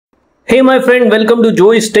Hey my friend, welcome to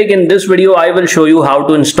Joystick. In this video, I will show you how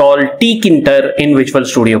to install Tkinter in Visual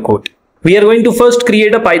Studio Code. We are going to first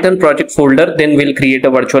create a Python project folder, then we'll create a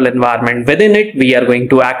virtual environment. Within it, we are going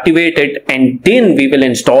to activate it, and then we will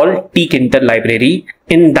install Tkinter library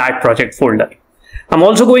in that project folder. I'm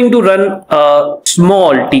also going to run a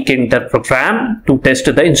small Tkinter program to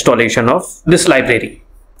test the installation of this library.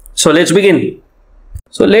 So let's begin.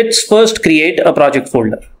 So let's first create a project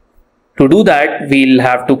folder. To do that, we'll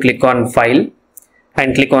have to click on File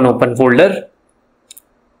and click on Open Folder.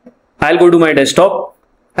 I'll go to my desktop,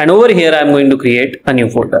 and over here I'm going to create a new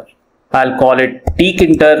folder. I'll call it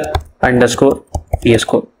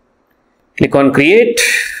Tkinter_VSCode. Click on Create,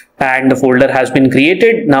 and the folder has been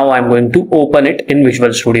created. Now I'm going to open it in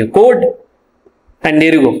Visual Studio Code, and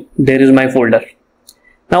there you go. There is my folder.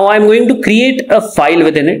 Now I'm going to create a file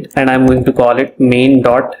within it, and I'm going to call it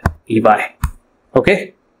main.py.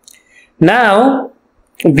 Okay. Now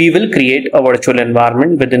we will create a virtual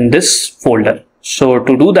environment within this folder. So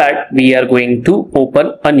to do that, we are going to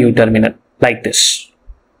open a new terminal like this.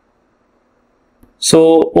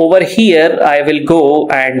 So over here, I will go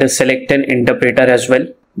and select an interpreter as well,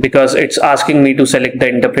 because it's asking me to select the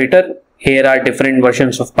interpreter. Here are different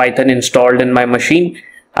versions of Python installed in my machine.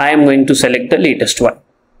 I am going to select the latest one.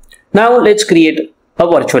 Now let's create a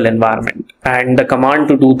virtual environment, and the command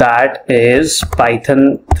to do that is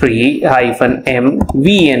python3-m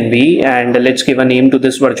venv, and let's give a name to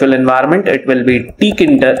this virtual environment. It will be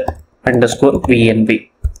Tkinter_venv.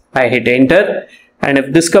 I hit enter, and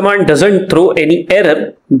if this command doesn't throw any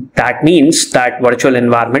error, that means that virtual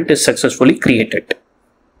environment is successfully created.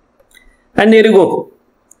 And there you go.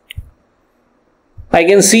 I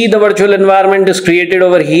can see the virtual environment is created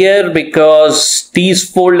over here because these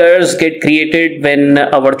folders get created when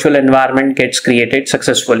a virtual environment gets created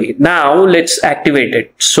successfully. Now let's activate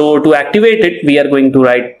it. So to activate it, we are going to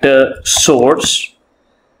write source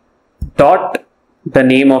dot the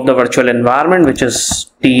name of the virtual environment, which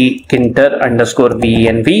is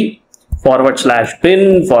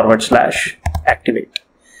Tkinter_venv/bin/activate.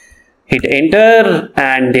 Hit enter,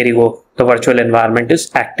 and there you go. The virtual environment is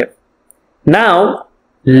active. Now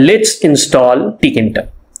let's install Tkinter.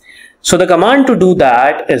 So the command to do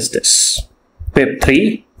that is this: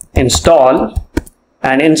 pip3 install,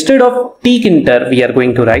 and instead of Tkinter, we are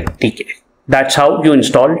going to write tk. That's how you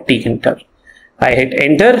install Tkinter. I hit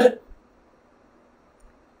enter,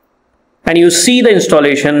 and you see the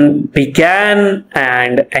installation began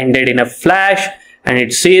and ended in a flash, and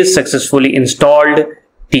it says successfully installed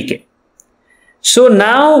tk. So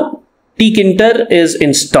now Tkinter is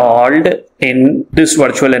installed in this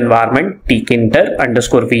virtual environment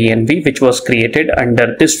Tkinter_venv, which was created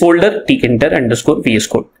under this folder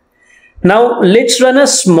Tkinter_VSCode. Now let's run a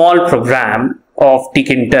small program of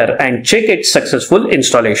Tkinter and check its successful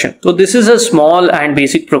installation. So this is a small and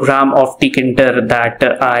basic program of Tkinter that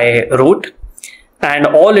I wrote, and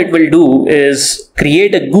all it will do is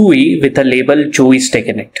create a GUI with a label Joystick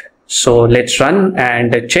in it. So let's run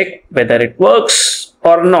and check whether it works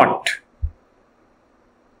or not.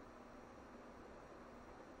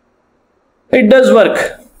 It does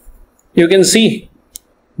work. You can see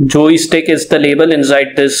Joystick is the label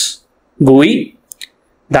inside this GUI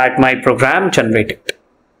that my program generated.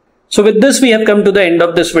 So with this, we have come to the end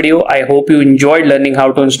of this video. I hope you enjoyed learning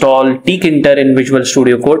how to install Tkinter in Visual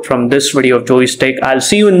Studio Code from this video of Joystick. I'll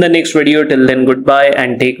see you in the next video. Till then, goodbye,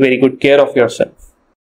 and take very good care of yourself.